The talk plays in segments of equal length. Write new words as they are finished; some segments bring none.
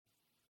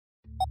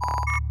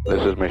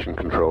This is Mission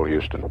Control,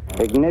 Houston.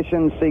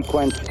 Ignition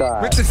sequence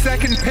start. With the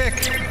second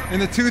pick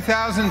in the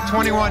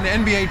 2021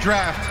 NBA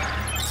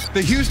Draft,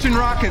 the Houston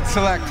Rockets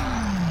select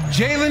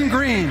Jalen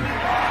Green.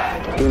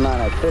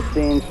 T-minus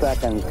 15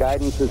 seconds.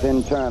 Guidance is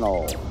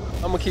internal.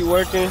 I'm going to keep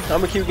working. I'm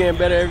going to keep getting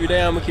better every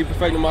day. I'm going to keep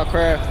perfecting my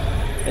craft.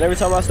 And every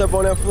time I step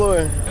on that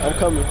floor, I'm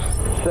coming.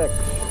 6,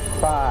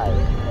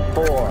 5,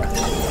 4,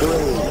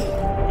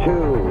 3,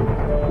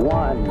 2,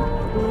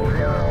 1.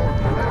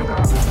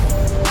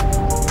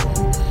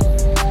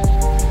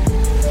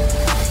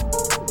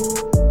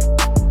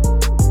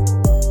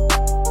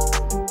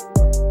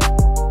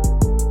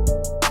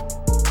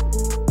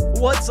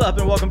 What's up,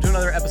 and welcome to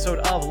another episode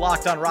of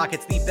Locked on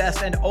Rockets, the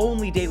best and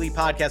only daily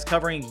podcast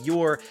covering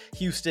your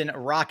Houston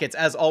Rockets.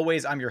 As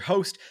always, I'm your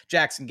host,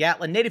 Jackson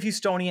Gatlin, native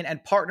Houstonian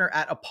and partner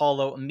at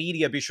Apollo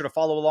Media. Be sure to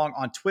follow along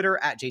on Twitter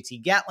at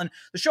JT Gatlin,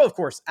 the show, of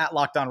course, at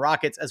Locked on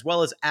Rockets, as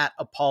well as at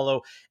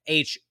Apollo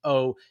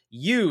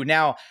HOU.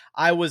 Now,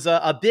 I was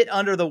a bit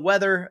under the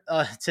weather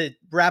to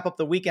wrap up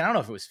the weekend. I don't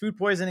know if it was food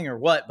poisoning or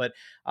what, but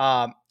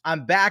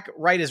I'm back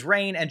right as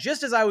rain. And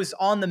just as I was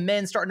on the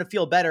mend, starting to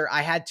feel better,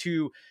 I had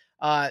to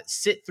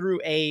sit through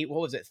a,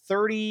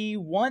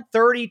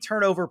 30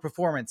 turnover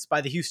performance by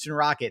the Houston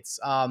Rockets.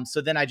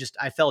 So then I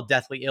fell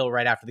deathly ill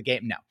right after the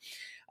game. Now,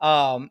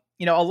 a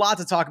lot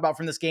to talk about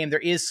from this game. There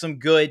is some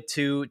good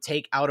to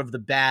take out of the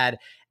bad.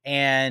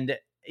 And,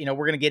 we're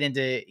going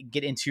to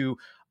get into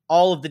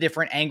all of the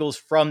different angles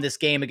from this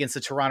game against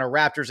the Toronto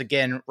Raptors.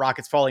 Again,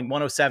 Rockets falling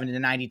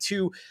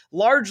 107-92,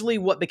 largely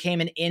what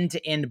became an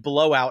end-to-end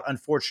blowout,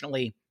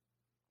 unfortunately.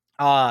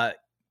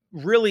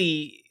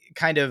 Really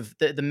kind of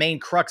the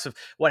main crux of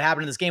what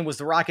happened in this game was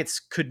the Rockets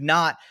could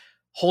not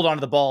hold on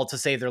to the ball to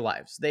save their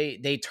lives.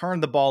 They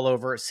turned the ball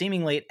over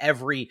seemingly at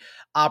every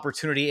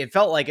opportunity. It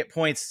felt like at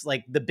points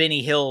like the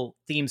Benny Hill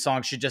theme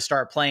song should just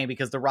start playing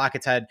because the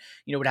Rockets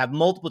would have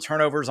multiple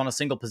turnovers on a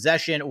single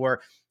possession,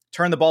 or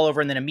turn the ball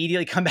over and then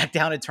immediately come back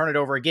down and turn it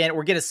over again,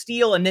 or get a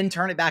steal and then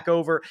turn it back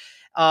over.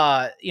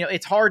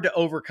 It's hard to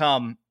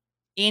overcome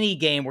any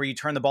game where you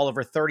turn the ball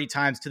over 30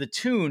 times to the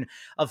tune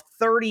of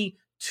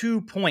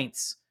 32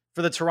 points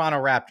for the Toronto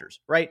Raptors,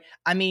 right?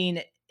 I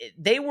mean,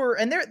 there were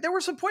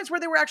some points where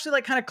they were actually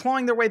like kind of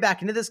clawing their way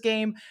back into this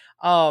game.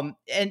 And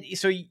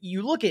so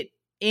you look at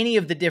any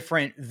of the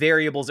different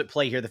variables at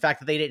play here, the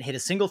fact that they didn't hit a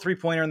single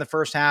three-pointer in the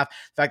first half,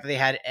 the fact that they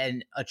had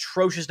an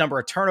atrocious number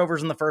of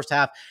turnovers in the first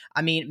half.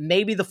 I mean,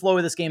 maybe the flow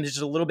of this game is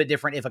just a little bit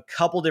different if a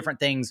couple different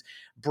things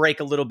break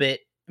a little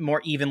bit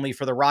more evenly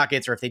for the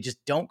Rockets, or if they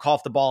just don't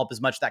cough the ball up as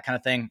much, that kind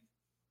of thing.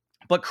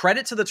 But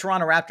credit to the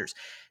Toronto Raptors.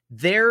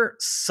 Their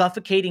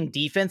suffocating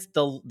defense,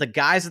 the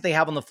guys that they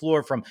have on the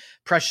floor, from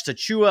Precious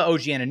Achiuwa,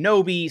 OG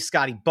Anunoby,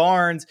 Scotty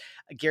Barnes,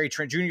 Gary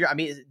Trent Jr., I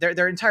mean,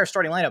 their entire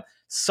starting lineup,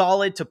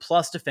 solid to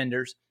plus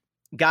defenders,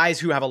 guys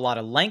who have a lot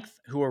of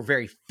length, who are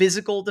very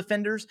physical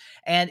defenders.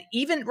 And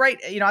even, right,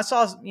 I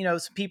saw, some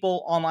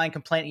people online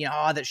complaining,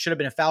 that should have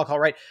been a foul call,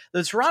 right?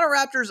 The Toronto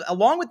Raptors,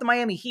 along with the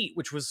Miami Heat,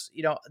 which was,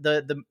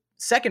 the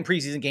second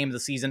preseason game of the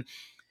season,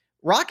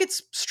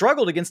 Rockets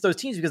struggled against those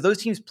teams because those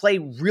teams play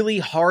really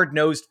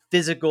hard-nosed,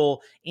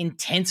 physical,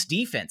 intense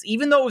defense.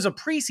 Even though it was a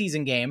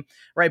preseason game,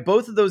 right?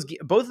 Both of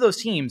those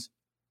teams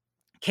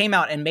came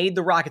out and made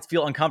the Rockets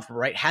feel uncomfortable,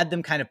 right? Had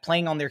them kind of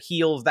playing on their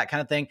heels, that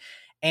kind of thing.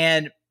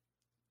 And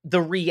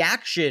the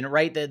reaction,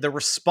 right? The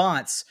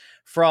response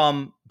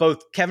from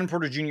both Kevin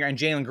Porter Jr. and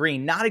Jalen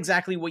Green, not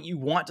exactly what you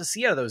want to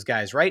see out of those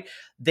guys, right?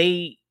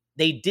 They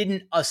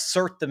didn't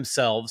assert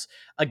themselves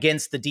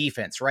against the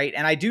defense, right?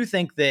 And I do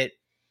think that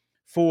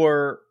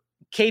for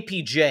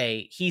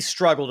KPJ, he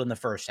struggled in the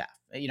first half.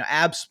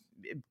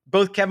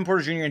 Both Kevin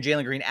Porter Jr. and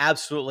Jalen Green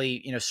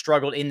absolutely,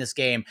 struggled in this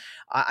game.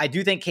 I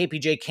do think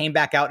KPJ came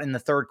back out in the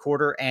third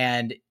quarter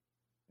and,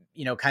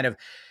 kind of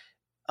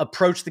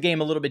approached the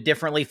game a little bit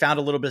differently, found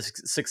a little bit of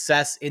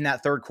success in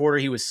that third quarter.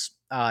 He was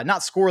not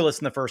scoreless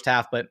in the first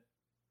half, but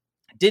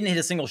didn't hit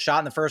a single shot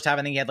in the first half.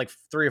 I think he had like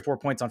 3 or 4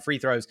 points on free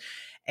throws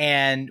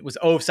and was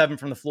 0 of 7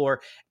 from the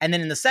floor. And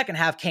then in the second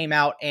half came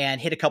out and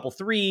hit a couple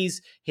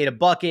threes, hit a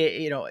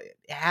bucket,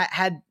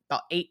 had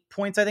about 8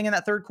 points, I think, in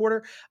that third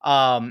quarter.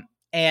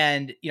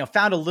 And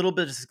found a little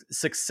bit of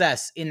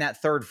success in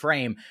that third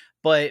frame.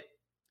 But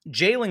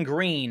Jalen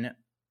Green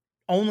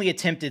only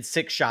attempted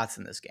 6 shots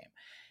in this game,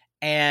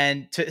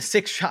 and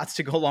 6 shots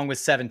to go along with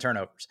 7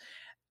 turnovers.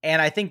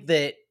 And I think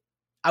that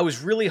I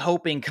was really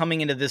hoping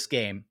coming into this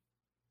game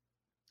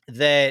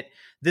that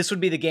this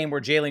would be the game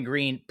where Jalen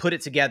Green put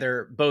it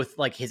together, both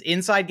like his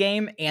inside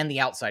game and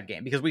the outside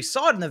game, because we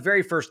saw it in the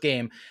very first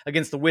game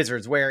against the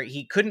Wizards where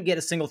he couldn't get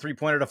a single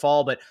 3-pointer to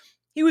fall, but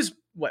he was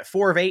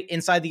 4 of 8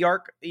 inside the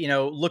arc,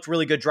 looked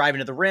really good driving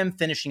to the rim,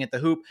 finishing at the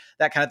hoop,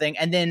 that kind of thing.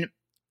 And then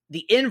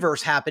the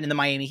inverse happened in the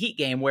Miami Heat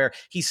game where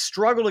he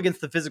struggled against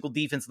the physical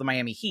defense of the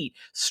Miami Heat,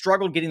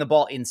 struggled getting the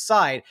ball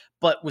inside,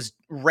 but was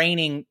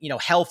raining,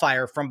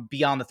 hellfire from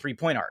beyond the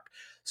 3-point arc.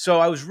 So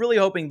I was really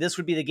hoping this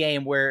would be the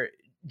game where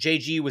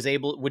JG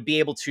would be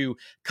able to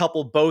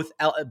couple both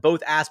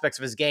aspects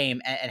of his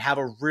game and have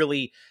a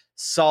really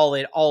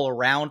solid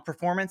all-around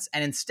performance.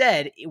 And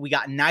instead, we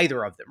got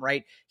neither of them,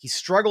 right? He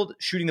struggled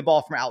shooting the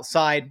ball from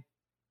outside,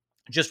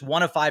 just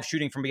 1 of 5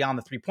 shooting from beyond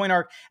the three-point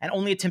arc, and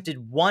only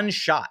attempted 1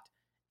 shot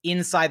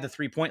inside the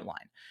three-point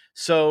line.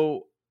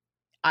 So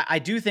I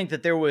do think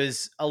that there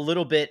was a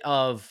little bit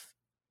of,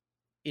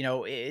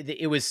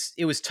 it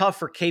was tough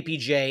for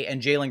KPJ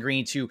and Jalen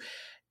Green to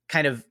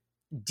kind of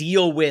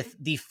deal with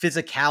the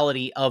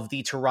physicality of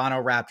the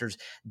Toronto Raptors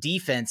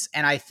defense.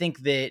 And I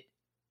think that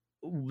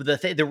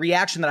the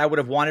reaction that I would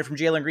have wanted from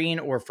Jalen Green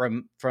or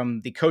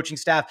from the coaching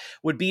staff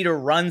would be to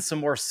run some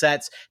more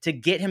sets to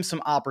get him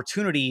some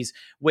opportunities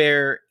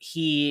where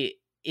he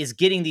is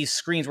getting these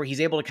screens where he's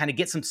able to kind of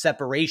get some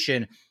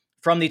separation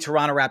from the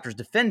Toronto Raptors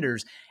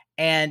defenders.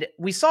 And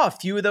we saw a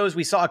few of those.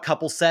 We saw a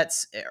couple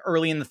sets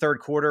early in the third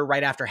quarter,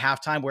 right after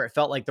halftime, where it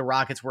felt like the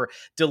Rockets were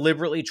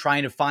deliberately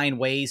trying to find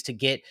ways to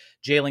get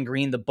Jalen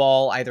Green the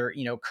ball, either,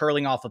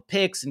 curling off of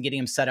picks and getting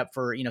him set up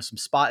for,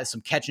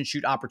 some catch and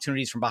shoot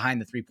opportunities from behind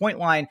the 3-point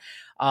line.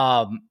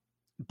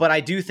 But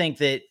I do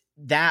think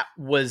that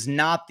was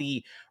not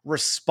the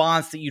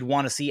response that you'd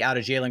want to see out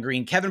of Jalen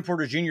Green. Kevin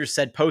Porter Jr.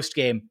 said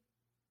post-game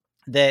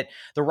that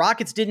the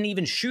Rockets didn't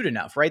even shoot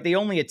enough, right? They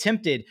only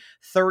attempted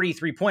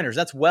 33 pointers.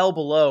 That's well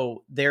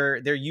below their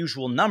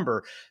usual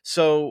number.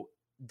 So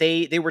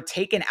they were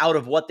taken out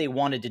of what they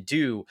wanted to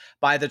do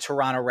by the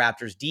Toronto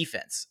Raptors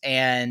defense.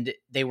 And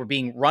they were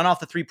being run off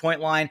the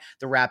 3-point line.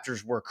 The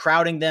Raptors were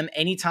crowding them.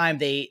 Anytime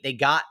they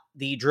got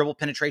the dribble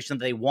penetration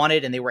that they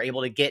wanted and they were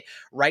able to get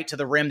right to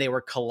the rim, they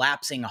were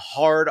collapsing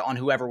hard on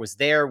whoever was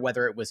there,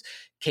 whether it was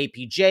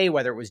KPJ,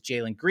 whether it was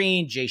Jalen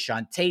Green,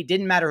 Jayshawn Tate,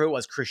 didn't matter who it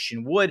was,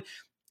 Christian Wood.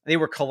 They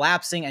were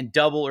collapsing and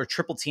double or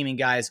triple teaming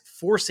guys,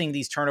 forcing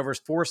these turnovers,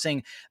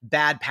 forcing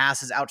bad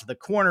passes out to the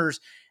corners,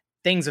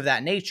 things of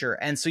that nature.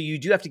 And so you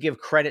do have to give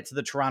credit to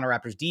the Toronto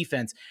Raptors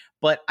defense,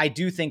 but I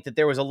do think that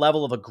there was a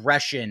level of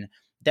aggression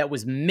that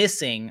was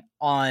missing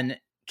on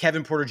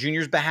Kevin Porter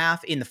Jr.'s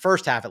behalf in the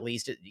first half, at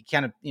least. It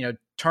kind of,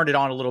 turned it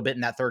on a little bit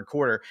in that third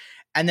quarter.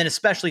 And then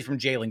especially from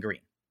Jalen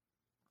Green,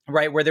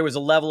 right? Where there was a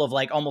level of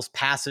like almost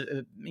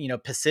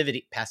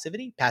passivity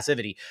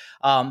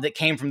that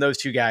came from those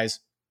two guys.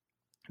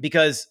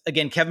 Because,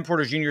 again, Kevin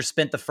Porter Jr.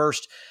 spent the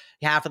first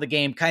half of the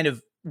game kind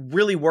of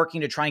really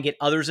working to try and get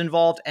others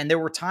involved. And there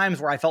were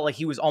times where I felt like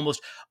he was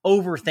almost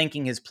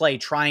overthinking his play,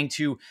 trying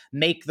to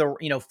make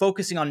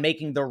focusing on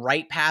making the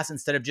right pass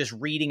instead of just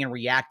reading and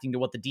reacting to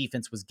what the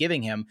defense was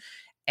giving him.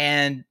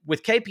 And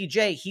with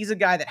KPJ, he's a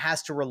guy that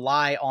has to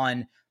rely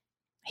on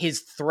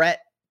his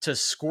threat to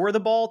score the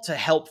ball to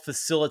help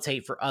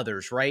facilitate for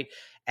others, right?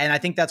 And I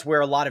think that's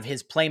where a lot of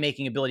his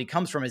playmaking ability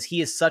comes from, is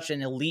he is such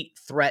an elite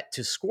threat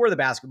to score the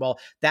basketball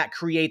that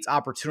creates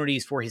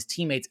opportunities for his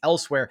teammates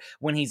elsewhere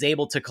when he's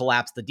able to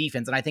collapse the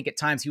defense. And I think at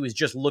times he was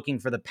just looking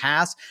for the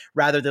pass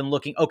rather than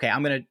looking, okay,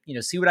 I'm going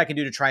to, see what I can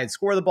do to try and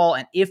score the ball.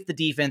 And if the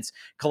defense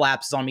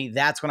collapses on me,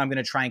 that's when I'm going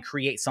to try and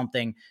create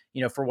something,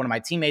 for one of my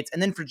teammates.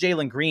 And then for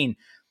Jalen Green,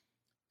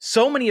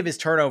 so many of his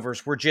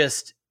turnovers were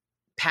just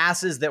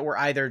passes that were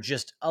either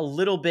just a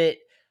little bit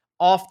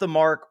off the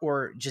mark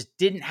or just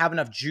didn't have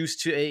enough juice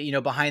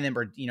to, behind them,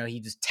 or, he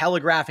just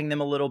telegraphing them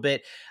a little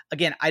bit.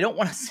 Again, I don't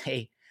want to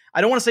say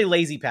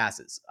lazy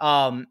passes.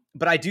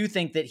 But I do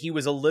think that he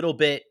was a little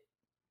bit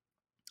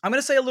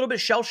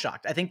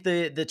shell-shocked. I think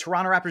the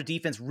Toronto Raptors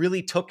defense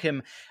really took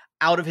him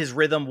out of his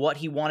rhythm, what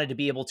he wanted to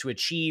be able to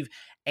achieve.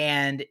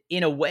 And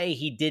in a way,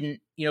 he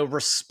didn't,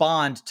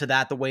 respond to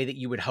that the way that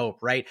you would hope,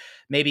 right?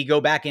 Maybe go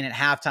back in at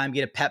halftime,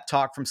 get a pep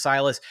talk from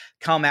Silas,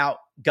 come out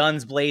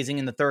guns blazing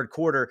in the third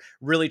quarter,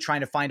 really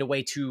trying to find a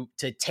way to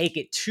take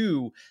it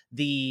to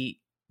the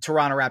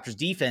Toronto Raptors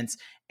defense.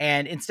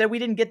 And instead, we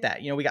didn't get that.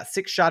 We got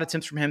 6 shot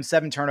attempts from him,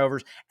 7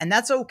 turnovers, and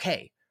that's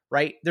okay.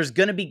 Right? There's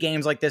going to be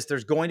games like this.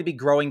 There's going to be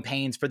growing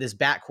pains for this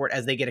backcourt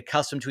as they get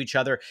accustomed to each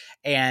other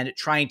and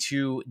trying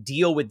to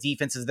deal with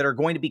defenses that are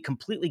going to be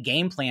completely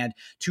game planned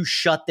to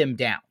shut them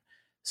down.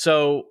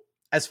 So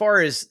as far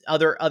as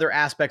other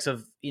aspects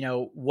of,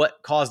 what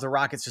caused the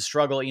Rockets to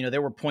struggle,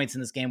 there were points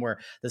in this game where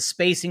the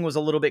spacing was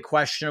a little bit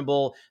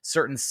questionable.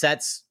 Certain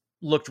sets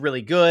looked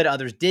really good.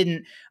 Others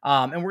didn't.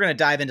 And we're going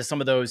to dive into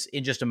some of those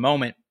in just a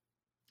moment.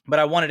 But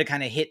I wanted to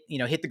kind of hit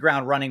the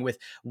ground running with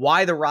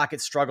why the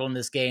Rockets struggled in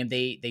this game.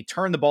 They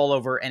turned the ball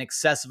over an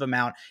excessive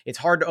amount. It's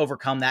hard to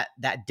overcome that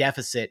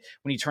deficit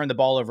when you turn the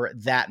ball over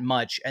that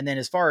much. And then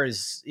as far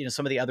as,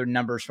 some of the other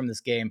numbers from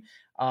this game,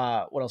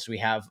 what else do we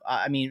have?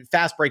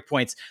 Fast break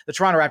points. The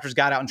Toronto Raptors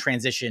got out in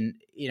transition.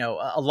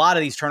 A lot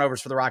of these turnovers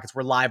for the Rockets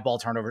were live ball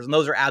turnovers, and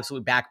those are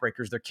absolute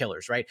backbreakers. They're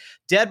killers, right?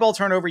 Dead ball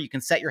turnover, you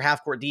can set your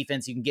half court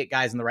defense, you can get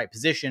guys in the right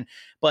position,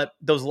 but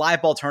those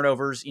live ball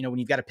turnovers, when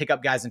you've got to pick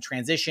up guys in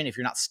transition, if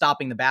you're not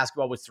stopping the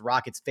basketball, which the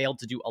Rockets failed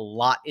to do a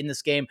lot in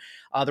this game,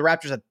 the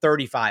Raptors had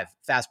 35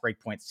 fast break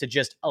points to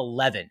just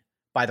 11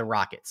 by the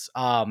Rockets.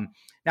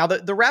 Now, the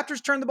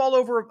Raptors turned the ball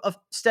over a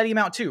steady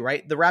amount too,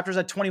 right? The Raptors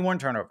had 21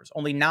 turnovers,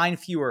 only 9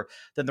 fewer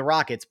than the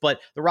Rockets,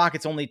 but the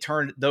Rockets only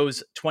turned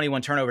those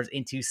 21 turnovers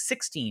into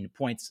 16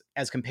 points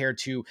as compared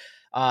to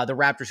the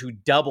Raptors, who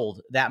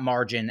doubled that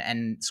margin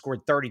and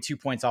scored 32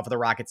 points off of the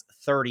Rockets'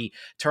 30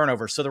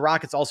 turnovers. So the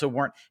Rockets also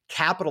weren't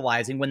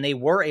capitalizing when they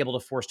were able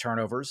to force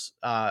turnovers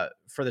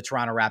for the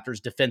Toronto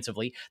Raptors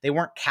defensively. They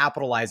weren't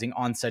capitalizing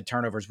on said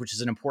turnovers, which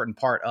is an important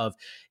part of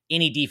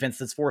any defense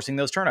that's forcing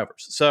those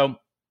turnovers. So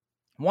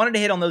wanted to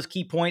hit on those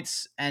key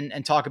points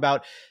and talk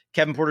about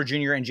Kevin Porter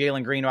Jr. and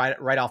Jalen Green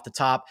right off the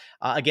top.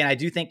 Again, I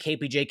do think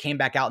KPJ came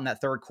back out in that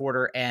third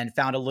quarter and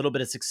found a little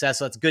bit of success.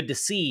 So it's good to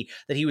see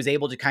that he was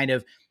able to kind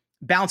of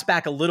bounce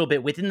back a little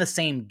bit within the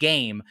same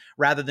game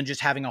rather than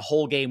just having a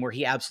whole game where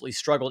he absolutely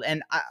struggled.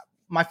 And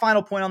my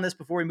final point on this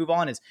before we move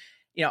on is,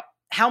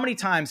 how many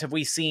times have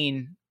we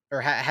seen or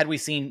had we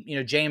seen,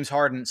 James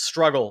Harden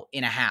struggle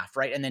in a half,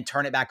 right? And then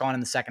turn it back on in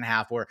the second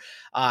half, or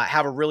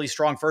have a really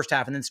strong first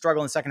half and then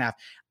struggle in the second half.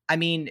 I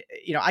mean,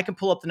 I can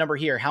pull up the number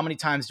here. How many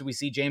times do we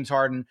see James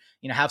Harden,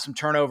 have some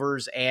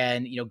turnovers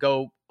and,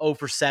 go 0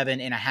 for 7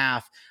 in a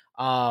half?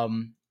 Let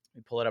me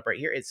pull it up right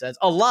here. It says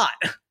a lot,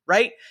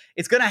 right?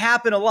 It's going to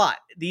happen a lot.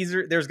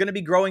 There's going to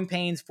be growing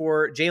pains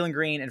for Jalen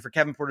Green and for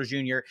Kevin Porter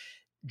Jr.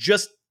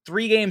 Just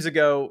 3 games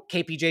ago,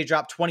 KPJ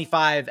dropped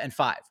 25 and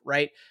 5,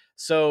 right?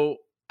 So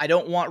I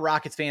don't want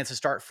Rockets fans to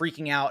start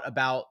freaking out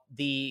about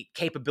the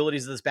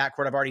capabilities of this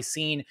backcourt. I've already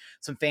seen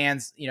some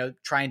fans,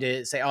 trying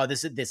to say, oh,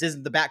 this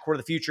isn't the backcourt of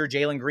the future.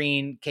 Jalen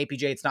Green,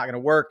 KPJ, it's not going to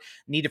work.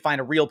 Need to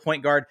find a real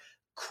point guard.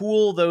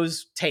 Cool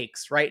those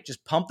takes, right?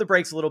 Just pump the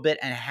brakes a little bit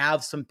and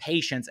have some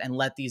patience and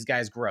let these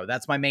guys grow.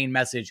 That's my main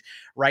message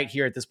right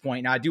here at this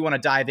point. Now, I do want to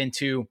dive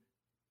into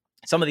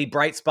some of the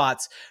bright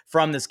spots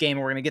from this game.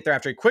 And we're going to get there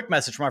after a quick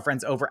message from our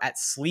friends over at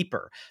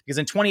Sleeper. Because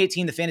in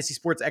 2018, the fantasy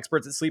sports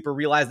experts at Sleeper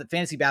realized that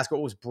fantasy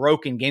basketball was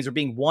broken. Games were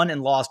being won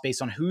and lost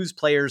based on whose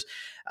players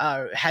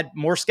had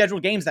more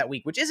scheduled games that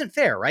week, which isn't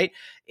fair, right?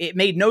 It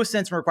made no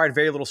sense and required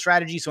very little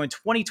strategy. So in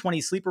 2020,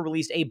 Sleeper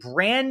released a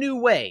brand new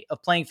way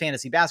of playing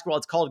fantasy basketball.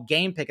 It's called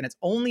Game Pick, and it's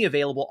only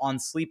available on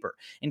Sleeper.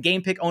 In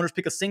Game Pick, owners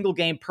pick a single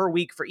game per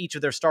week for each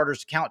of their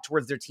starters to count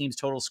towards their team's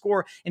total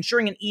score,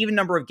 ensuring an even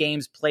number of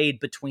games played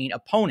between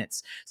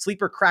opponents.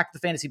 Sleeper cracked the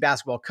fantasy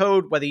basketball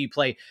code. Whether you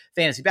play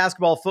fantasy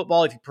basketball,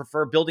 football, if you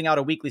prefer building out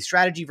a weekly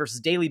strategy versus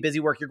daily busy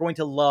work, you're going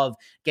to love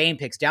Game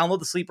Picks. Download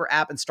the Sleeper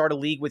app and start a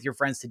league with your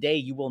friends today.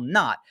 You will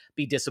not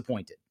be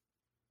disappointed.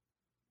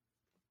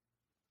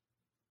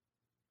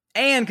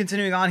 And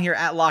continuing on here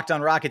at Locked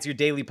On Rockets, your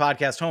daily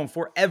podcast home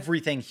for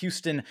everything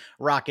Houston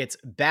Rockets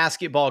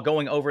basketball,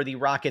 going over the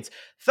Rockets'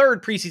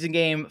 third preseason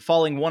game,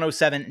 falling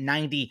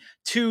 107-92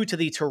 to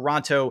the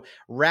Toronto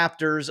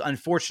Raptors.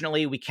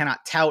 Unfortunately, we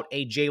cannot tout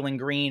a Jalen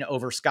Green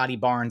over Scotty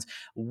Barnes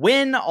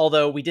win,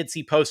 although we did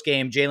see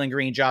post-game Jalen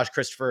Green, Josh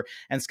Christopher,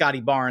 and Scotty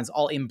Barnes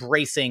all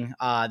embracing.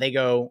 They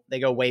go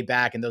way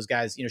back, and those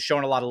guys,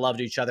 showing a lot of love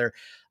to each other,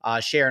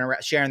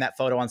 sharing that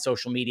photo on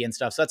social media and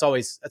stuff. So that's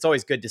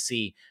always good to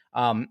see.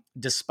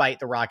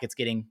 Despite the Rockets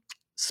getting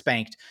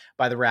spanked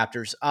by the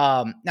Raptors.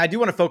 Now, I do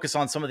want to focus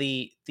on some of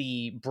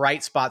the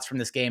bright spots from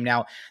this game.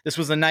 Now, this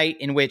was a night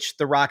in which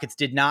the Rockets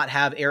did not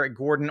have Eric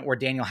Gordon or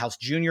Daniel House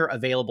Jr.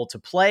 available to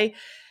play.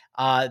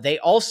 They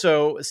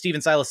also,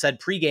 Steven Silas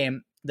said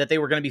pregame, that they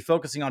were going to be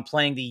focusing on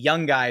playing the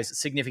young guys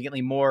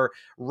significantly more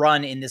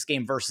run in this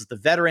game versus the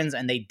veterans,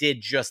 and they did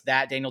just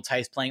that. Daniel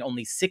Tice playing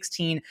only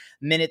 16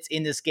 minutes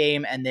in this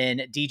game, and then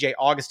DJ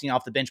Augustine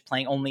off the bench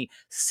playing only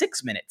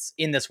 6 minutes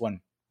in this one.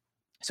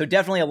 So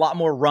definitely a lot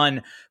more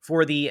run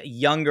for the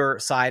younger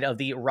side of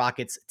the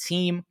Rockets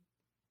team.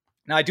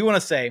 Now, I do want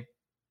to say,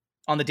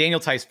 on the Daniel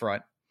Tice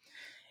front,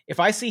 if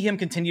I see him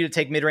continue to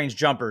take mid-range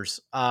jumpers,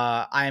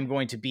 I'm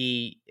going to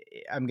be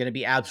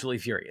absolutely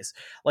furious.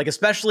 Like,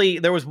 especially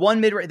there was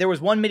one midi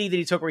that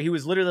he took where he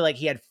was literally like,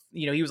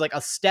 he was like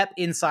a step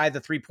inside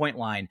the 3-point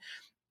line.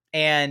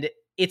 And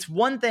it's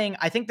one thing,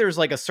 I think there's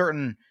like a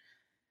certain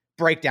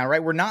breakdown,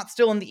 right? We're not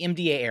still in the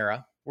MDA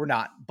era. We're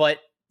not, but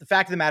the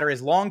fact of the matter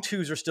is long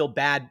twos are still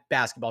bad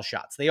basketball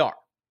shots. They are.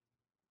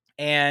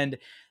 And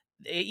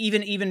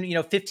even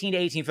 15 to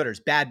 18 footers,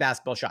 bad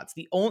basketball shots.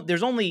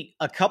 There's only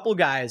a couple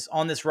guys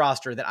on this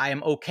roster that I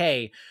am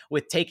okay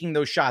with taking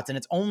those shots. And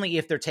it's only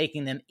if they're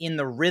taking them in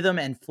the rhythm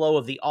and flow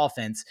of the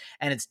offense.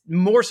 And it's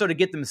more so to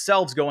get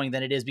themselves going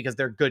than it is because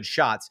they're good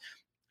shots.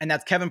 And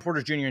that's Kevin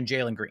Porter Jr. and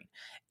Jalen Green.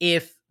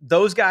 If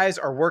those guys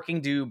are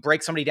working to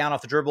break somebody down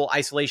off the dribble,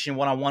 isolation,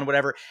 one-on-one,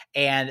 whatever,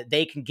 and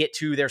they can get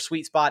to their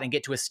sweet spot and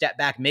get to a step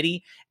back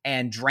midi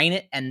and drain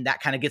it, and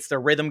that kind of gets their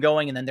rhythm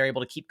going, and then they're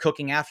able to keep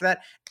cooking after that,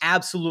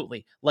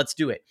 absolutely, let's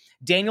do it.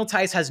 Daniel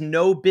Tice has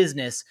no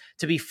business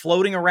to be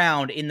floating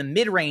around in the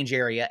mid-range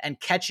area and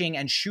catching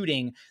and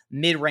shooting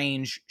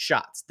mid-range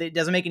shots. It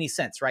doesn't make any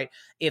sense, right?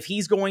 If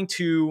he's going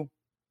to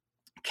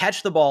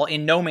catch the ball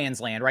in no man's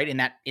land, right, in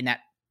that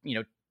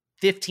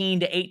 15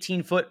 to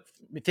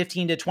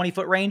 20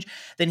 foot range,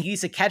 then he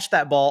needs to catch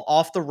that ball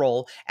off the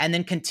roll and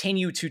then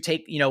continue to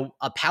take,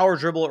 a power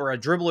dribble or a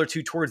dribble or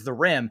two towards the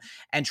rim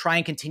and try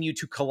and continue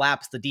to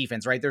collapse the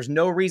defense, right? There's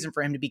no reason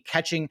for him to be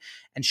catching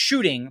and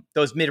shooting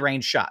those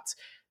mid-range shots.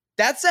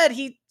 That said,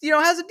 he,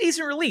 has a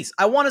decent release.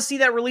 I want to see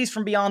that release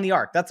from beyond the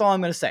arc. That's all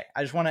I'm going to say.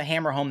 I just want to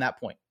hammer home that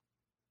point.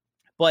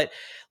 But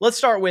let's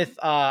start with,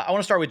 I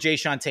want to start with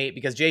Jayshawn Tate,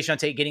 because Jayshawn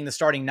Tate getting the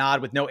starting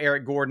nod with no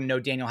Eric Gordon, no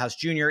Daniel House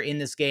Jr. in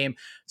this game.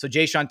 So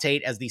Jayshawn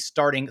Tate as the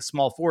starting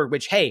small forward,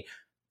 which, hey,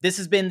 this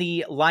has been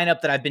the lineup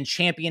that I've been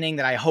championing,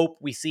 that I hope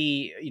we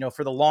see,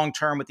 for the long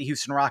term with the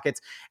Houston Rockets.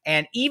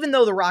 And even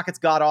though the Rockets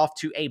got off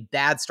to a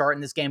bad start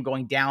in this game,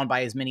 going down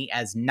by as many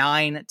as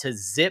 9 to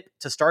zip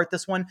to start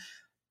this one,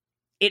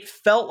 it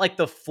felt like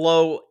the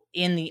flow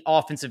in the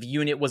offensive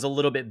unit was a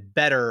little bit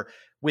better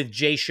with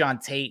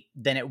Jayshawn Tate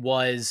than it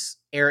was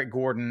Eric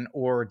Gordon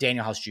or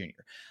Daniel House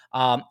Jr.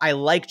 I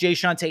like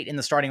Jayshawn Tate in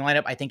the starting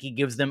lineup. I think he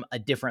gives them a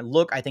different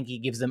look. I think he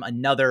gives them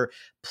another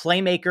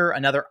playmaker,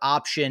 another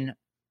option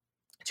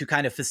to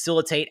kind of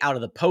facilitate out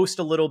of the post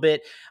a little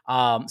bit.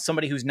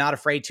 Somebody who's not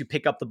afraid to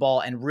pick up the ball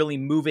and really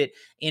move it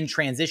in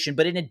transition,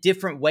 but in a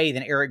different way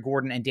than Eric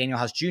Gordon and Daniel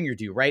House Jr.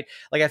 do, right?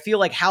 Like, I feel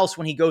like House,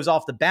 when he goes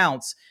off the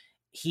bounce,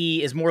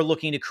 he is more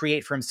looking to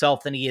create for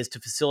himself than he is to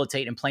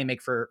facilitate and play make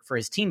for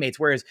his teammates.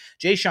 Whereas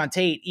Jayshawn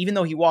Tate, even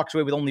though he walks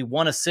away with only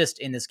 1 assist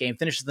in this game,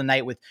 finishes the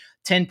night with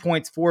 10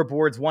 points, 4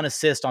 boards, 1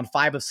 assist on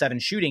 5 of 7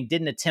 shooting,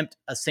 didn't attempt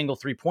a single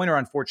 3-pointer,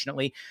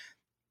 unfortunately.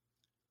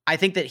 I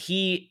think that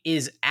he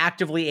is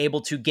actively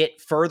able to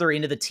get further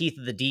into the teeth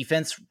of the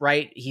defense,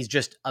 right? He's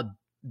just a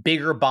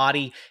bigger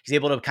body. He's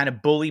able to kind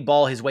of bully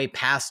ball his way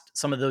past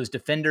some of those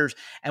defenders.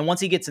 And once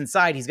he gets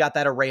inside, he's got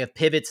that array of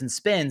pivots and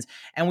spins.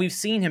 And we've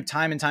seen him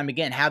time and time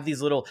again have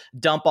these little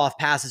dump off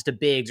passes to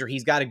bigs, or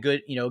he's got a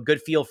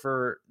good feel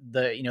for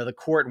the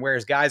court and where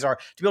his guys are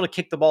to be able to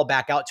kick the ball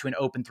back out to an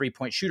open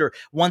 3-point shooter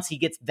once he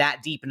gets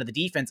that deep into the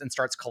defense and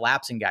starts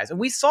collapsing guys. And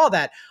we saw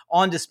that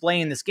on display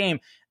in this game.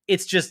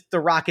 It's just the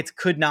Rockets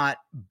could not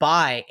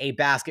buy a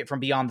basket from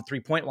beyond the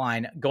 3-point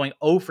line, going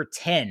 0 for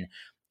 10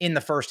 in the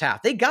first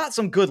half. They got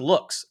some good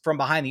looks from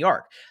behind the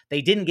arc.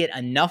 They didn't get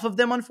enough of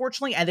them,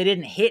 unfortunately, and they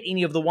didn't hit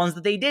any of the ones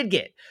that they did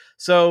get.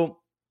 So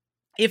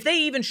if they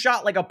even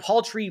shot like a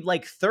paltry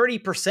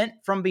 30%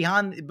 from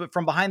behind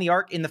the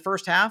arc in the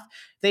first half,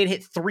 they'd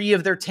hit 3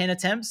 of their 10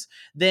 attempts,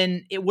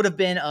 then it would have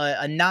been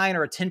a 9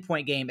 or a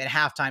 10-point game at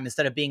halftime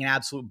instead of being an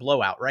absolute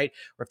blowout, right?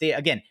 Or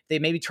if they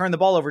maybe turned the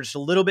ball over just a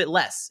little bit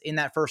less in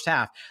that first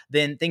half,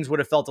 then things would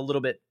have felt a little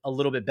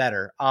bit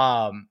better.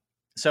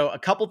 So a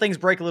couple things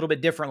break a little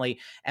bit differently,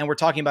 and we're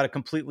talking about a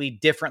completely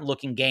different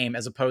looking game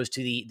as opposed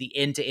to the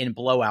end-to-end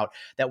blowout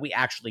that we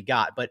actually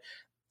got. But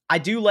I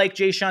do like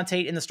Jayshawn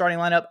Tate in the starting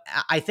lineup.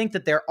 I think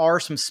that there are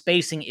some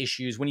spacing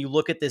issues when you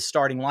look at this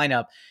starting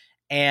lineup,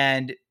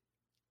 and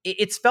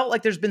it's felt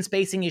like there's been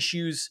spacing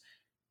issues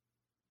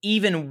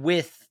even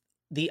with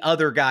the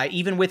other guy,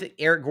 even with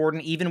Eric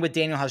Gordon, even with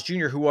Daniel House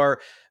Jr., who are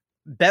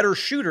better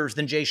shooters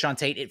than Jayshawn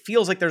Tate. It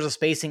feels like there's a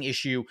spacing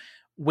issue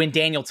when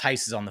Daniel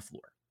Theis is on the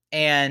floor.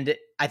 And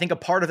I think a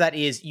part of that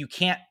is you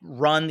can't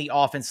run the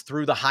offense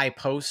through the high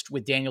post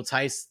with Daniel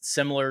Theis,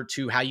 similar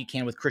to how you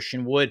can with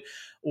Christian Wood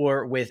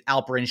or with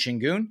Alperen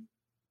Şengün.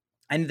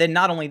 And then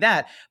not only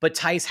that, but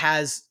Theis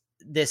has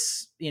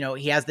this,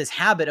 he has this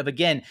habit of,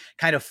 again,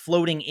 kind of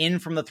floating in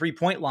from the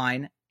 3-point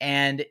line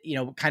and,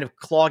 kind of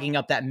clogging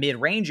up that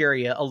mid-range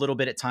area a little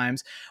bit at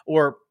times,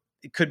 or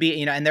it could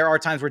be, and there are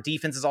times where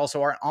defenses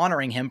also aren't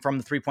honoring him from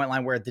the 3-point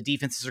line, where the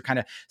defenses are kind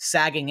of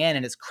sagging in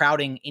and it's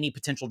crowding any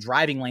potential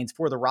driving lanes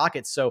for the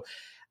Rockets. So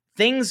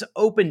things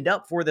opened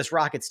up for this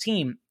Rockets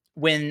team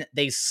when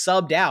they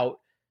subbed out,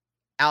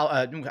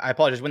 when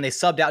they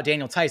subbed out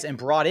Daniel Theis and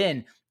brought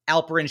in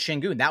Alperen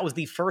Şengün. That was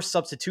the first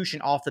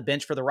substitution off the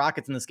bench for the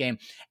Rockets in this game.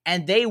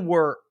 And they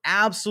were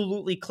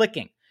absolutely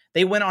clicking.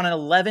 They went on an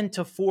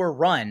 11-4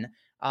 run.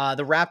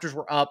 The Raptors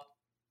were up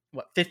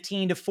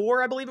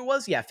 15-4, I believe it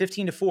was. Yeah,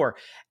 15-4.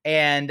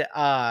 And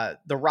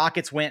the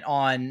Rockets went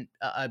on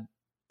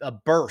a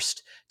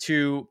burst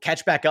to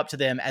catch back up to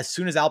them as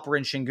soon as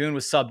Alperen Şengün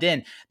was subbed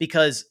in,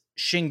 because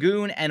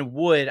Şengün and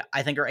Wood,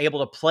 I think, are able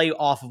to play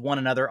off of one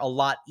another a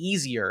lot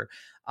easier.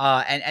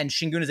 And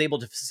Şengün is able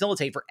to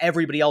facilitate for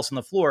everybody else on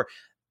the floor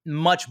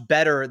much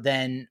better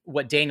than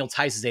what Daniel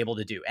Theis is able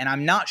to do. And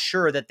I'm not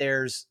sure that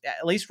there's,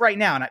 at least right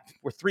now, and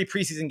we're 3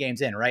 preseason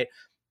games in, right?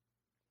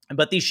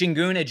 But the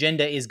Şengün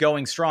agenda is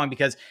going strong,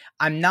 because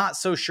I'm not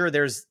so sure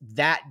there's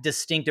that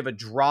distinctive a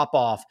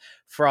drop-off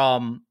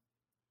from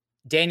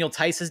Daniel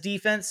Theis's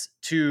defense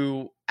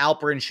to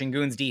Alperen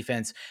Şengün's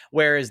defense,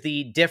 whereas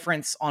the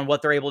difference on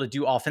what they're able to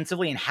do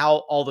offensively and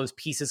how all those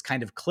pieces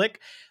kind of click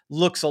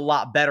looks a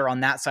lot better on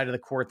that side of the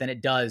court than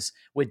it does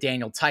with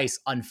Daniel Theis,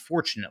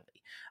 unfortunately.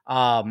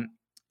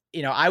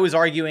 I was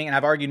arguing, and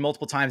I've argued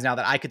multiple times now,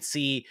 that I could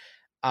see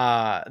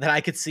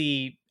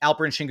Alperen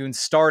Şengün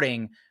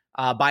starting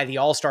by the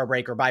All-Star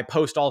break or by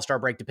post-All-Star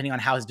break, depending on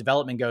how his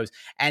development goes.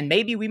 And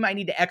maybe we might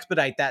need to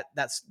expedite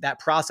that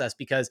process,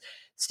 because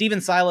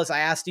I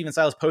asked Stephen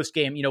Silas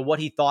post-game, what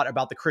he thought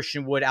about the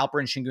Christian Wood,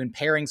 Alperen Şengün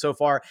pairing so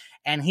far,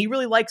 and he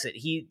really likes it.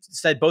 He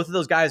said both of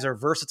those guys are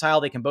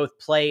versatile. They can both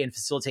play and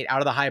facilitate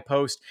out of the high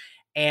post.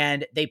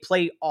 and they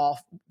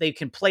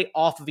can play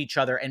off of each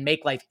other and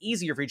make life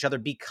easier for each other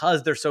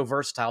because they're so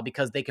versatile,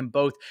 because they can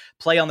both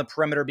play on the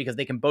perimeter, because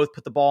they can both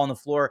put the ball on the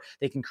floor,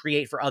 they can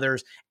create for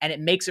others, and it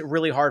makes it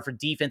really hard for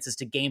defenses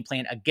to game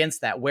plan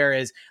against that.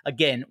 Whereas,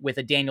 again, with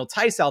a Daniel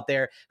Tice out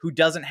there who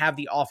doesn't have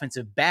the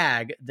offensive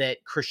bag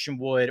that Christian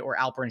Wood or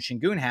Alperen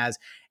Sengun has,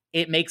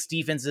 it makes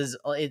defenses,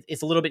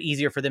 it's a little bit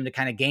easier for them to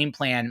kind of game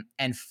plan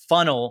and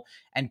funnel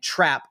and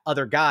trap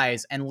other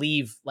guys and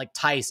leave like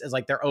Tice as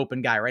like their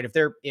open guy, right?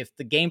 If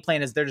the game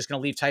plan is they're just going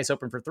to leave Tice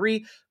open for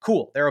three,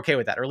 cool, they're okay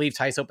with that. Or leave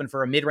Tice open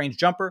for a mid-range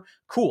jumper,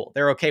 cool,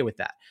 they're okay with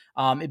that.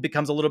 It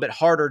becomes a little bit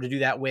harder to do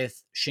that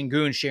with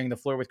Sengun sharing the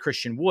floor with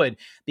Christian Wood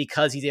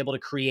because he's able to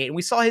create. And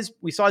we saw his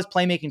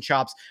playmaking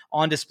chops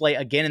on display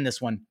again in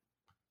this one.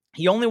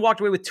 He only walked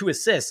away with 2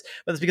 assists,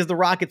 but that's because the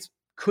Rockets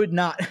could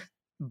not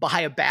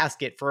buy a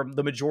basket for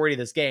the majority of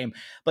this game.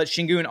 But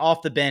Sengun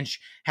off the bench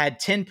had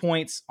 10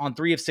 points on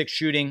 3 of 6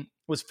 shooting,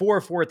 was 4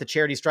 of 4 at the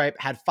charity stripe,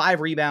 had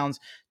 5 rebounds,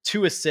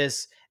 2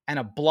 assists, and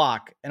a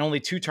block, and only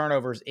 2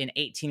 turnovers in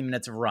 18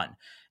 minutes of run.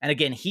 And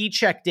again, he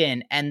checked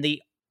in, and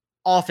the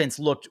offense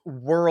looked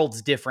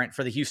worlds different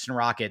for the Houston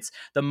Rockets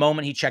the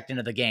moment he checked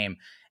into the game.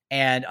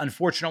 And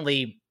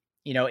unfortunately,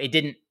 it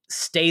didn't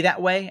stay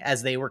that way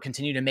as they were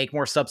continuing to make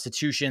more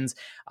substitutions.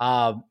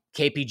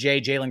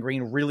 KPJ, Jalen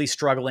Green really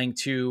struggling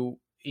to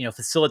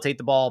facilitate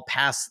the ball,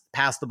 pass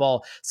the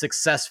ball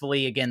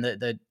successfully. Again,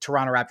 the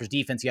Toronto Raptors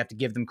defense, you have to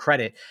give them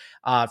credit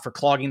for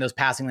clogging those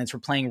passing lanes, for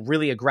playing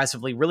really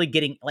aggressively, really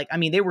getting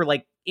they were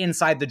like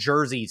inside the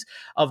jerseys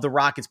of the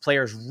Rockets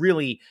players,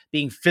 really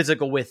being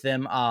physical with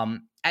them.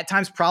 At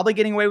times probably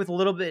getting away with a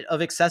little bit of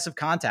excessive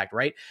contact,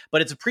 right?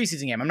 But it's a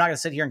preseason game. I'm not going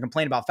to sit here and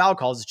complain about foul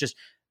calls. It's just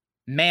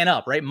man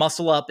up, right?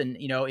 Muscle up. And,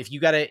 if you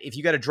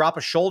gotta drop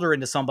a shoulder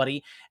into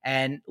somebody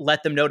and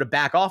let them know to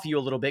back off you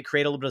a little bit,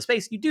 create a little bit of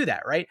space, you do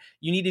that, right?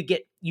 You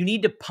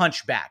need to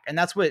punch back. And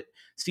that's what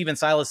Steven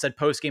Silas said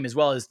post-game as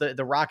well, is the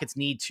Rockets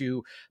need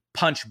to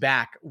punch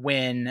back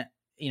when,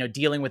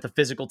 dealing with a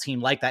physical team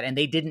like that. And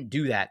they didn't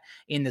do that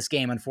in this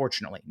game,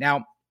 unfortunately.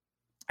 Now,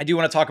 I do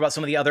want to talk about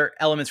some of the other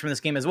elements from this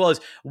game, as well as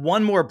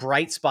one more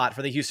bright spot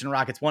for the Houston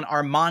Rockets, one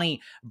Armani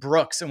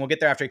Brooks. And we'll get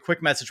there after a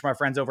quick message from our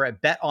friends over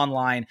at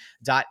betonline.ag,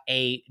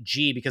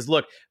 because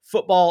look,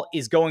 football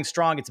is going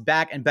strong. It's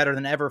back and better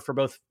than ever for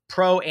both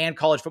pro and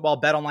college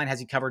football. BetOnline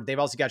has you covered. They've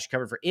also got you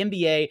covered for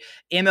NBA,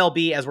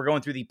 MLB, as we're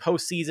going through the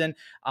postseason,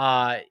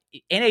 NHL,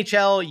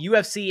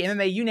 UFC,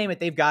 MMA, you name it,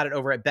 they've got it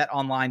over at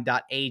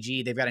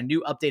betonline.ag. They've got a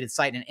new updated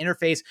site and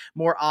interface,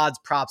 more odds,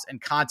 props,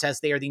 and contests.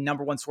 They are the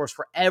number one source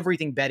for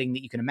everything betting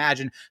that you can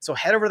imagine. So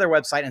head over to their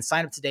website and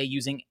sign up today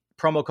using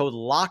promo code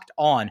Locked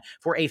On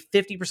for a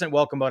 50%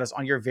 welcome bonus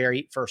on your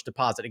very first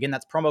deposit. Again,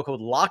 that's promo code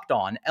Locked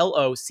On,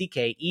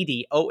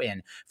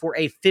 LOCKEDON, for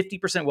a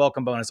 50%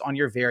 welcome bonus on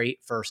your very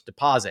first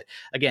deposit.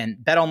 Again,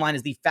 BetOnline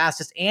is the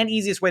fastest and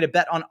easiest way to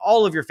bet on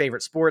all of your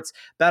favorite sports.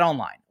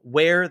 BetOnline,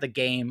 where the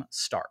game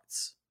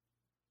starts.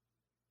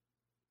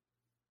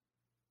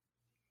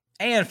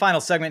 And final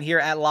segment here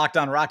at Locked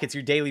On Rockets,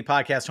 your daily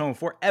podcast home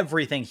for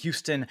everything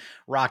Houston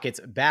Rockets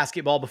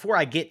basketball. Before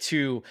I get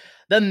to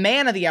the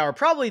man of the hour,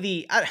 probably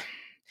the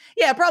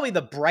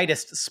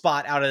brightest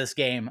spot out of this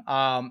game,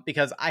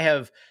 because I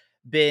have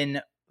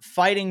been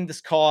fighting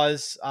this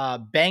cause,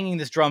 banging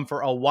this drum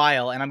for a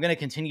while, and I'm going to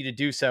continue to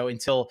do so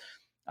until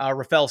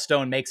Rafael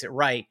Stone makes it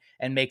right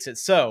and makes it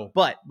so.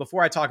 But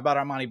before I talk about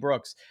Armani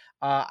Brooks,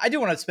 I do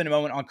want to spend a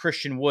moment on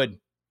Christian Wood,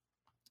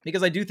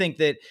 because I do think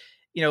that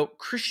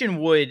Christian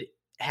Wood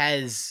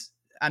has,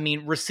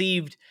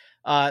 received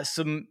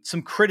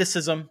some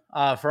criticism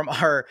from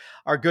our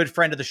good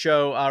friend of the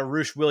show,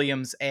 Roosh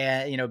Williams,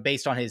 and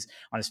based on his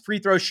free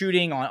throw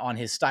shooting, on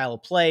his style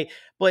of play.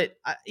 But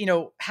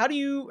how do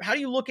you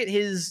look at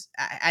his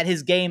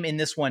game in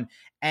this one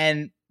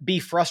and be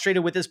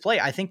frustrated with his play?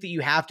 I think that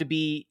you have to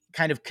be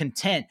kind of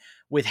content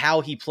with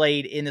how he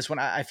played in this one.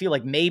 I feel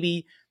like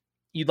maybe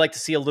you'd like to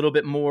see a little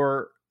bit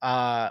more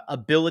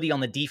ability on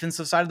the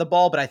defensive side of the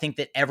ball, but I think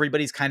that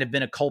everybody's kind of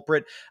been a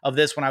culprit of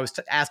this. When I was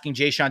asking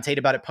Jay Sean Tate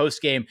about it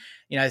post game,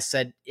 I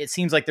said it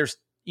seems like there's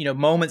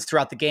moments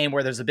throughout the game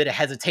where there's a bit of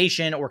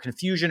hesitation or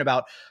confusion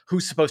about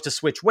who's supposed to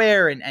switch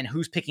where and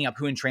who's picking up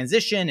who in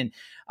transition.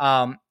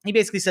 And he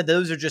basically said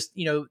those are just,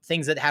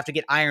 things that have to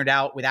get ironed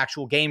out with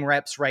actual game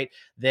reps, right?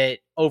 That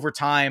over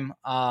time,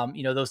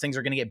 those things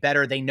are going to get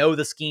better. They know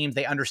the schemes,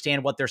 they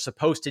understand what they're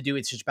supposed to do.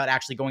 It's just about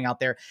actually going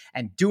out there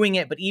and doing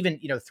it. But even,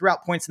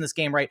 throughout points in this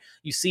game, right,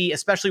 you see,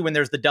 especially when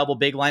there's the double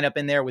big lineup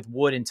in there with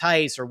Wood and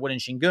Tice or Wood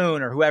and Sengun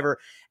or whoever,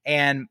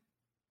 and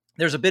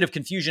there's a bit of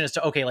confusion as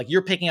to, okay, like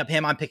you're picking up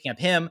him, I'm picking up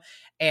him.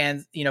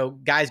 And,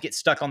 guys get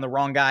stuck on the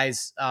wrong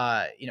guys,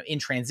 in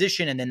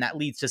transition. And then that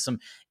leads to some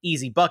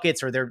easy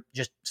buckets, or they're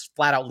just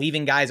flat out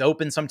leaving guys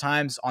open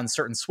sometimes on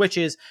certain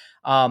switches.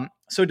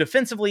 So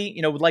defensively,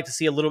 would like to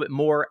see a little bit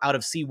more out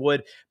of C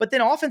Wood. But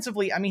then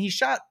offensively, he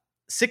shot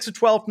 6 of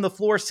 12 from the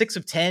floor, 6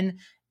 of 10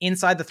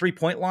 inside the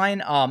 3-point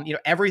line.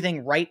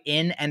 Everything right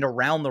in and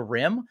around the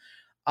rim.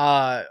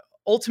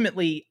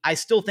 Ultimately, I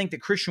still think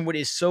that Christian Wood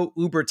is so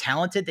uber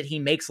talented that he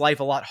makes life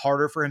a lot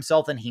harder for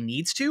himself than he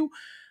needs to.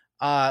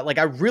 Like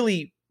I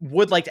really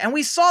would like to, and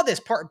we saw this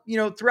part,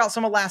 throughout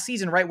some of last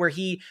season, right? Where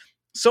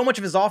so much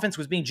of his offense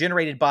was being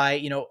generated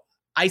by,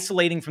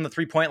 isolating from the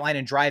 3-point line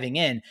and driving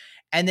in.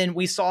 And then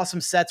we saw some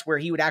sets where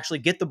he would actually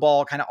get the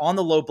ball kind of on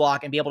the low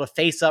block and be able to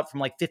face up from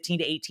like 15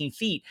 to 18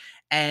 feet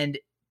and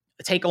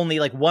take only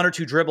like 1 or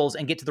 2 dribbles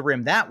and get to the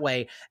rim that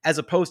way, as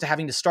opposed to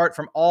having to start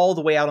from all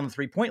the way out on the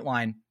 3-point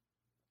line.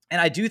 And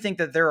I do think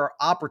that there are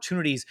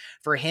opportunities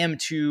for him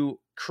to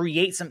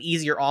create some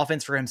easier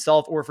offense for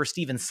himself, or for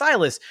Steven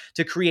Silas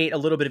to create a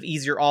little bit of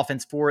easier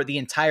offense for the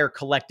entire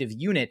collective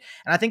unit.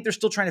 And I think they're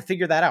still trying to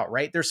figure that out,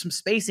 right? There's some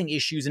spacing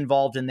issues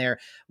involved in there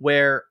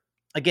where,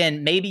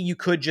 again, maybe you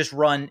could just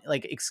run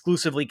like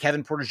exclusively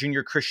Kevin Porter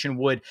Jr., Christian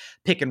Wood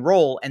pick and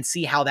roll and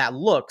see how that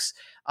looks.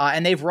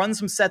 And they've run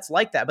some sets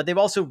like that, but they've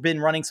also been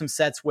running some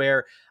sets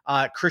where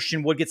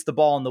Christian Wood gets the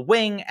ball on the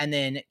wing, and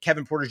then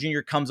Kevin Porter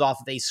Jr. comes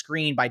off of a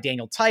screen by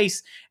Daniel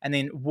Tice, and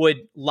then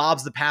Wood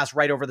lobs the pass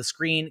right over the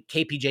screen.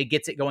 KPJ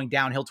gets it going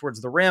downhill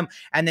towards the rim,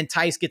 and then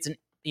Tice gets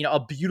a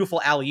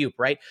beautiful alley-oop,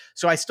 right?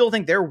 So I still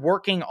think they're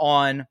working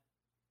on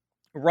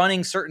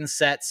running certain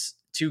sets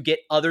to get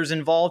others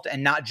involved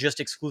and not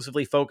just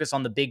exclusively focus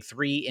on the big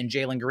three in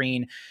Jalen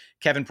Green,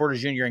 Kevin Porter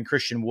Jr., and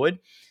Christian Wood.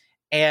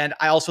 And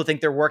I also think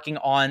they're working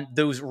on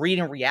those read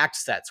and react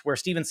sets where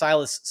Steven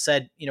Silas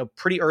said,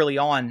 pretty early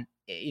on,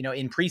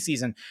 in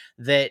preseason,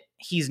 that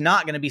he's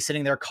not going to be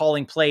sitting there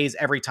calling plays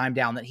every time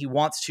down, that he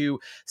wants to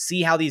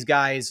see how these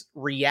guys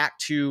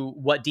react to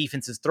what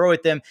defenses throw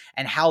at them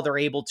and how they're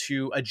able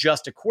to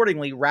adjust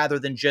accordingly, rather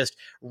than just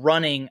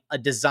running a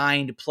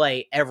designed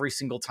play every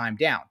single time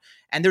down.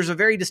 And there's a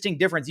very distinct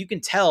difference you can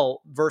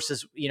tell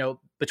versus,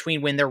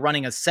 between when they're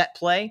running a set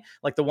play,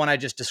 like the one I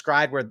just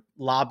described where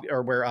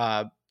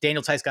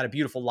Daniel Tice got a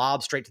beautiful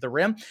lob straight to the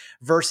rim,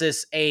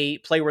 versus a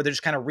play where they're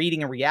just kind of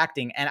reading and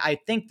reacting. And I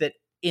think that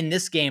in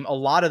this game, a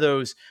lot of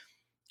those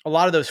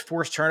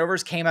forced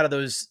turnovers came out of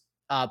those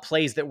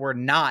plays that were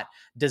not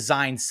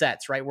designed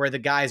sets, right? Where the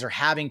guys are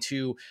having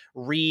to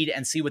read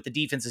and see what the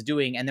defense is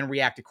doing and then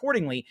react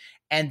accordingly.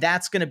 And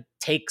that's going to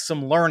take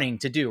some learning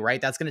to do, right?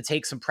 That's going to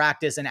take some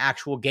practice and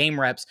actual game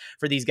reps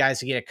for these guys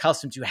to get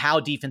accustomed to how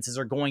defenses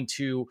are going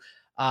to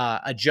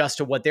adjust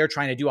to what they're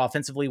trying to do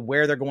offensively,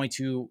 where they're going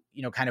to,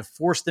 kind of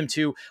force them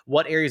to,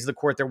 what areas of the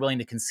court they're willing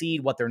to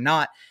concede, what they're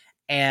not.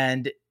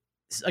 And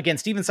again,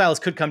 Steven Silas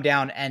could come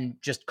down and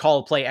just call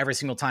a play every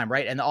single time,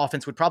 right? And the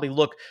offense would probably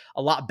look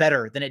a lot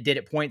better than it did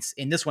at points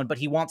in this one, but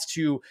he wants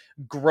to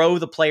grow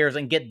the players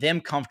and get them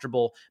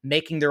comfortable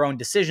making their own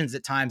decisions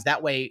at times.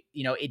 That way,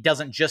 it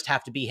doesn't just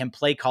have to be him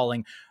play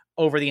calling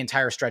over the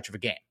entire stretch of a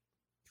game.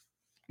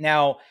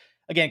 Now,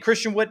 again,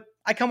 Christian Wood,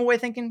 I come away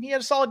thinking he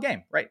had a solid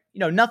game, right?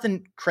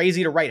 Nothing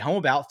crazy to write home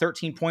about.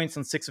 13 points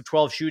on 6 of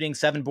 12 shooting,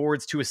 7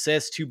 boards, 2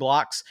 assists, 2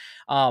 blocks.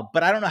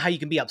 But I don't know how you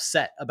can be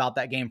upset about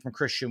that game from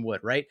Christian Wood,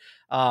 right?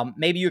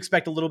 Maybe you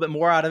expect a little bit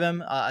more out of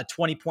him, a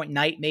 20-point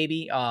night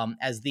maybe,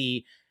 as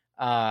the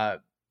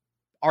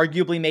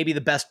arguably maybe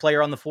the best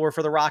player on the floor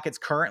for the Rockets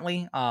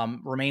currently.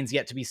 Remains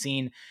yet to be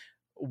seen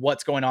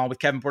what's going on with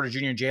Kevin Porter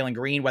Jr. and Jalen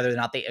Green, whether or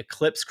not they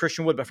eclipse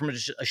Christian Wood. But from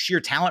a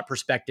sheer talent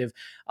perspective,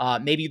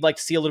 maybe you'd like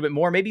to see a little bit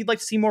more. Maybe you'd like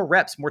to see more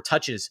reps, more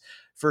touches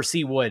for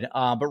C. Wood.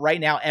 But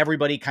right now,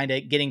 everybody kind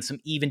of getting some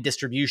even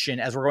distribution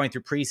as we're going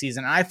through preseason.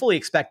 And I fully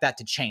expect that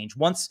to change.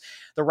 Once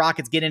the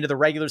Rockets get into the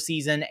regular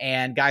season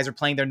and guys are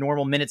playing their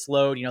normal minutes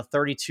load,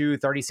 32,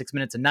 36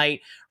 minutes a night,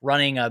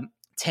 running a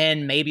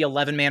 10, maybe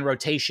 11-man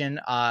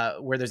rotation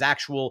where there's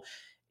actual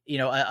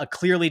a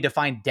clearly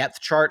defined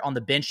depth chart on the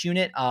bench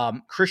unit.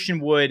 Christian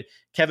Wood,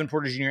 Kevin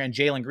Porter Jr., and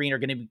Jalen Green are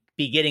going to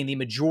be getting the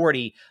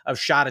majority of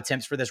shot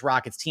attempts for this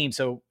Rockets team.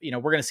 So, we're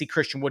going to see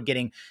Christian Wood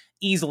getting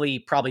easily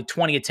probably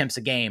 20 attempts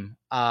a game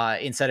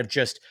instead of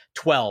just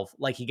 12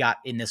 like he got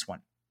in this one.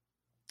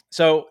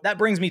 So that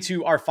brings me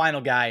to our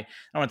final guy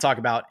I want to talk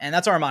about, and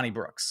that's Armoni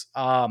Brooks,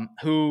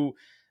 who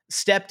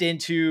stepped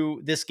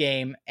into this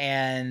game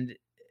and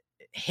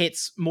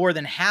hits more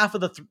than half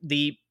of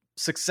the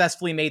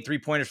successfully made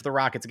 3-pointers for the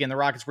Rockets. Again, the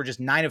Rockets were just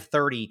 9 of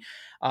 30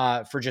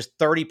 for just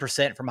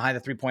 30% from behind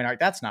the 3-point arc.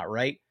 That's not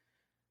right.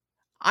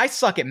 I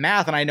suck at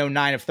math, and I know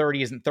 9 of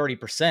 30 isn't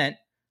 30%.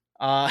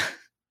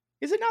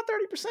 Is it not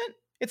 30%?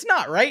 It's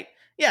not, right?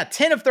 Yeah,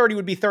 10 of 30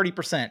 would be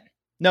 30%.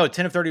 No,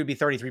 10 of 30 would be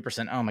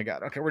 33%. Oh my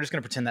God. Okay, we're just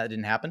going to pretend that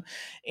didn't happen.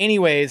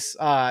 Anyways,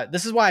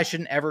 this is why I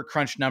shouldn't ever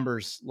crunch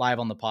numbers live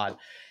on the pod.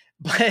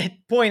 But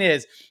point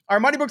is,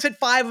 Armoni Brooks hit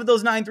 5 of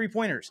those 9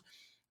 3-pointers.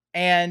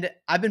 And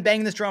I've been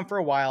banging this drum for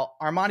a while.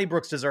 Armoni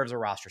Brooks deserves a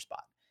roster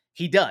spot.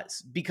 He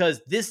does,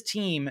 because this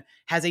team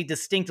has a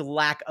distinct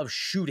lack of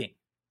shooting.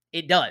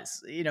 It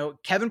does.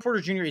 Kevin Porter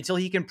Jr., until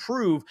he can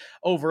prove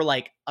over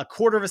like a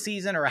quarter of a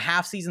season or a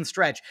half season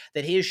stretch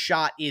that his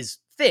shot is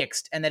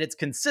fixed and that it's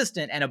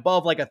consistent and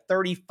above like a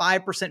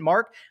 35%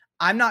 mark,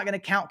 I'm not going to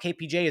count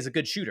KPJ as a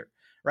good shooter,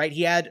 right?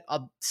 He had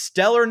a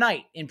stellar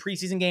night in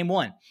preseason game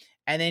 1,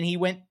 and then he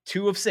went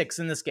 2 of 6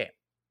 in this game.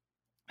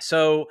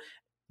 So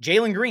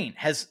Jalen Green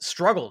has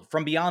struggled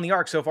from beyond the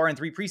arc so far in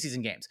 3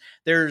 preseason games.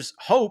 There's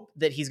hope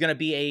that he's going to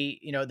be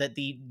that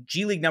the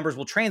G League numbers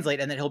will translate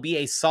and that he'll be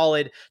a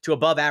solid to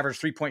above average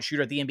 3-point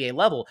shooter at the NBA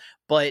level.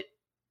 But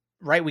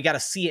right, we got to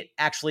see it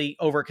actually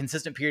over a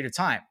consistent period of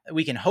time.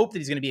 We can hope that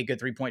he's going to be a good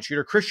 3-point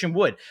shooter. Christian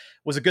Wood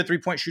was a good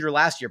 3-point shooter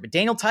last year, but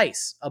Daniel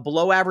Tice, a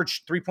below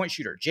average 3-point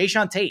shooter.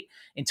 Jayshawn Tate,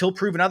 until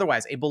proven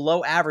otherwise, a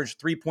below average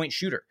 3-point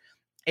shooter.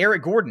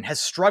 Eric Gordon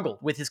has struggled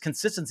with his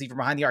consistency from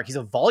behind the arc. He's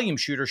a volume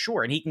shooter,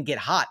 sure, and he can get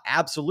hot,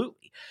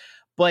 absolutely.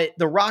 But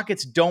the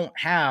Rockets don't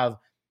have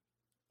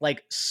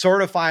like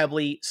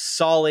certifiably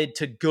solid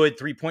to good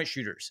 3-point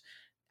shooters.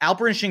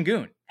 Alperen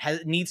Şengün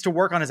needs to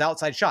work on his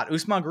outside shot.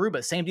 Usman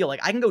Garuba, same deal.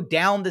 Like, I can go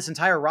down this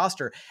entire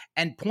roster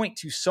and point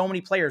to so many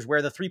players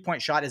where the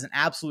 3-point shot is an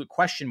absolute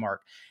question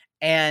mark.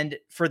 And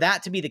for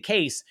that to be the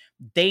case,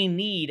 they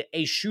need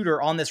a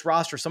shooter on this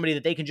roster, somebody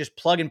that they can just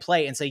plug and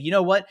play and say, you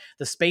know what?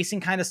 The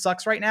spacing kind of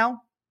sucks right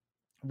now.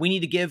 We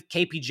need to give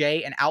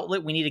KPJ an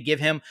outlet. We need to give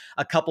him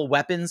a couple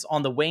weapons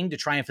on the wing to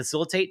try and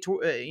facilitate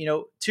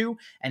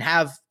and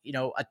have,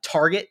 a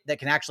target that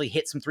can actually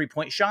hit some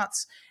 3-point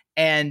shots.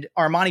 And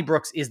Armoni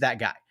Brooks is that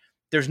guy.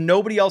 There's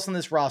nobody else on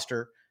this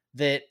roster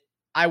that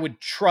I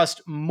would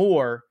trust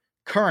more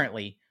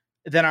currently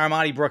than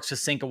Armoni Brooks to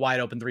sink a wide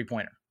open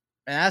 3-pointer.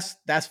 And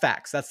that's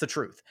facts. That's the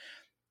truth.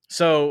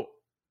 So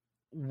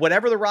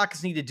whatever the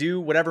Rockets need to do,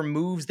 whatever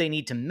moves they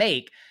need to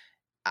make,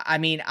 I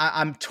mean,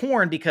 I'm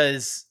torn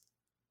because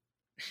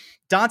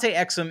Dante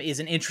Exum is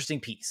an interesting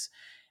piece.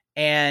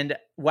 And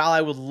while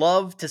I would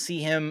love to see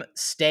him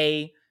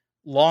stay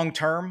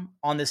long-term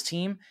on this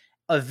team,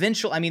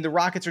 eventually, I mean, the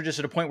Rockets are just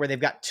at a point where they've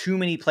got too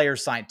many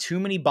players signed, too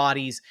many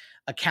bodies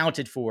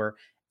accounted for.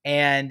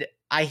 And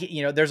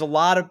there's a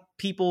lot of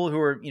people who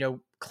are,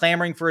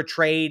 clamoring for a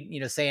trade,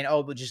 saying,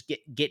 oh, we'll just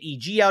get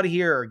EG out of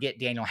here or get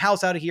Daniel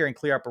House out of here and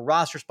clear up a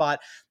roster spot.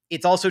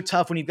 It's also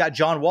tough when you've got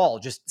John Wall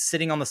just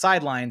sitting on the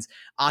sidelines,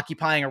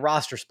 occupying a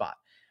roster spot.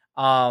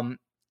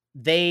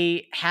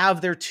 They have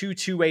their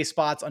two-way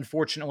spots,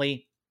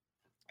 unfortunately,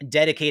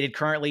 dedicated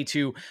currently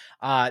to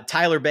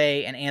Tyler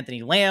Bey and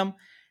Anthony Lamb.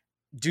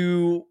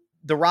 Do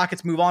the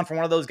Rockets move on from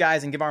one of those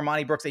guys and give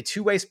Armoni Brooks a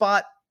 2-way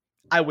spot?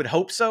 I would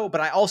hope so, but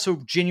I also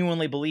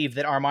genuinely believe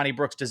that Armoni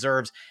Brooks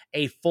deserves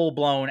a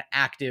full-blown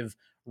active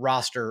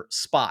roster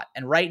spot.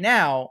 And right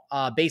now,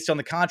 based on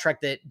the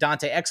contract that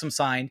Dante Exum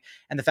signed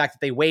and the fact that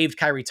they waived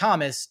Kyrie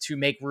Thomas to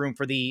make room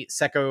for the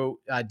Seko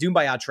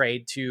Doumbaya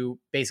trade to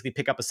basically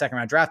pick up a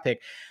second-round draft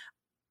pick,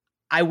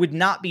 I would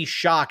not be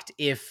shocked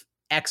if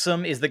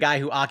Exum is the guy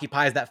who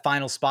occupies that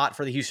final spot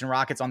for the Houston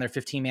Rockets on their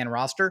 15-man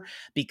roster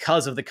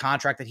because of the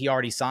contract that he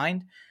already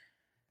signed.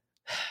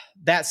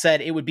 That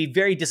said, it would be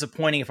very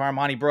disappointing if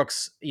Armoni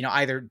Brooks,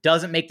 either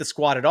doesn't make the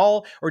squad at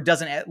all or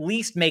doesn't at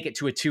least make it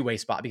to a 2-way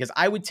spot, because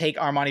I would take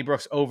Armoni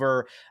Brooks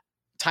over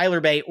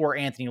Tyler Bey or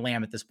Anthony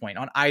Lamb at this point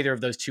on either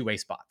of those 2-way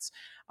spots.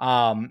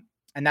 And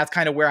that's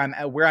kind of where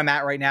I'm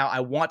at right now.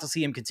 I want to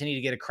see him continue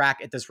to get a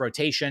crack at this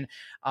rotation,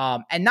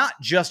 and not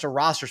just a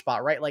roster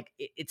spot, right? Like,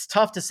 it's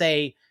tough to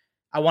say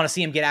I want to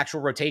see him get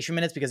actual rotation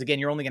minutes because, again,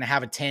 you're only going to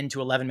have a 10 to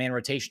 11-man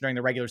rotation during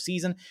the regular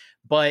season.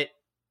 But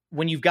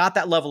when you've got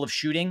that level of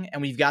shooting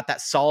and we've got that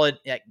solid,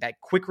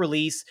 that quick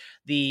release,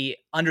 the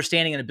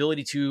understanding and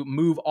ability to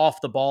move off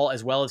the ball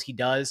as well as he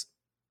does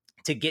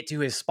to get to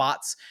his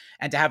spots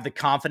and to have the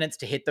confidence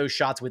to hit those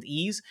shots with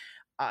ease,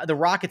 the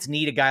Rockets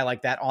need a guy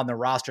like that on the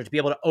roster to be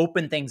able to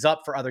open things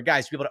up for other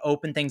guys, to be able to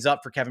open things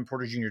up for Kevin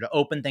Porter Jr., to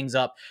open things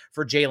up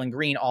for Jalen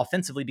Green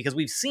offensively, because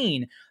we've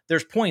seen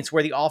there's points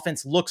where the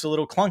offense looks a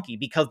little clunky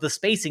because the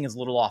spacing is a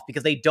little off,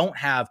 because they don't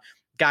have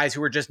guys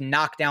who are just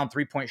knockdown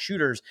 3-point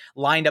shooters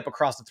lined up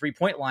across the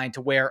 3-point line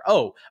to where,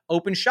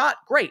 open shot,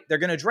 great, they're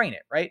going to drain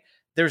it, right?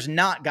 There's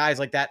not guys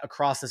like that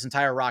across this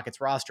entire Rockets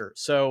roster.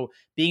 So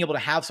being able to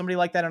have somebody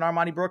like that in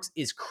Armoni Brooks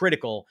is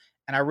critical,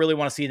 and I really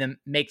want to see them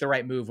make the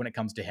right move when it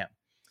comes to him.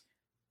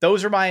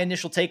 Those are my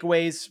initial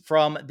takeaways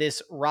from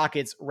this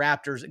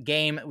Rockets-Raptors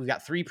game. We've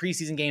got 3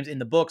 preseason games in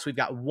the books. We've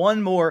got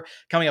one more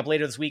coming up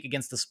later this week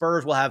against the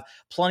Spurs. We'll have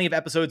plenty of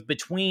episodes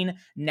between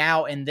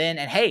now and then.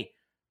 And hey,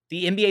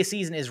 the NBA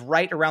season is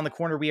right around the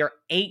corner. We are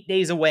 8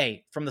 days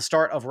away from the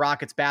start of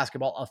Rockets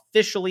basketball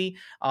officially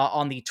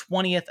on the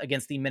 20th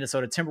against the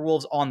Minnesota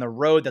Timberwolves on the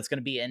road. That's going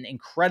to be an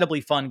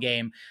incredibly fun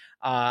game.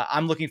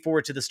 I'm looking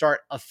forward to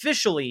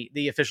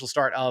the official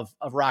start of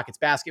Rockets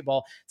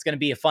basketball. It's going to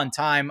be a fun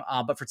time.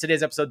 But for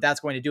today's episode, that's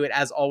going to do it.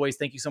 As always,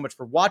 thank you so much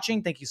for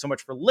watching. Thank you so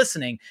much for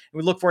listening. And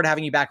we look forward to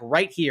having you back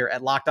right here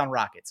at Locked On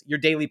Rockets, your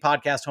daily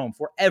podcast home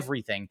for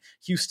everything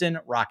Houston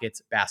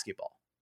Rockets basketball.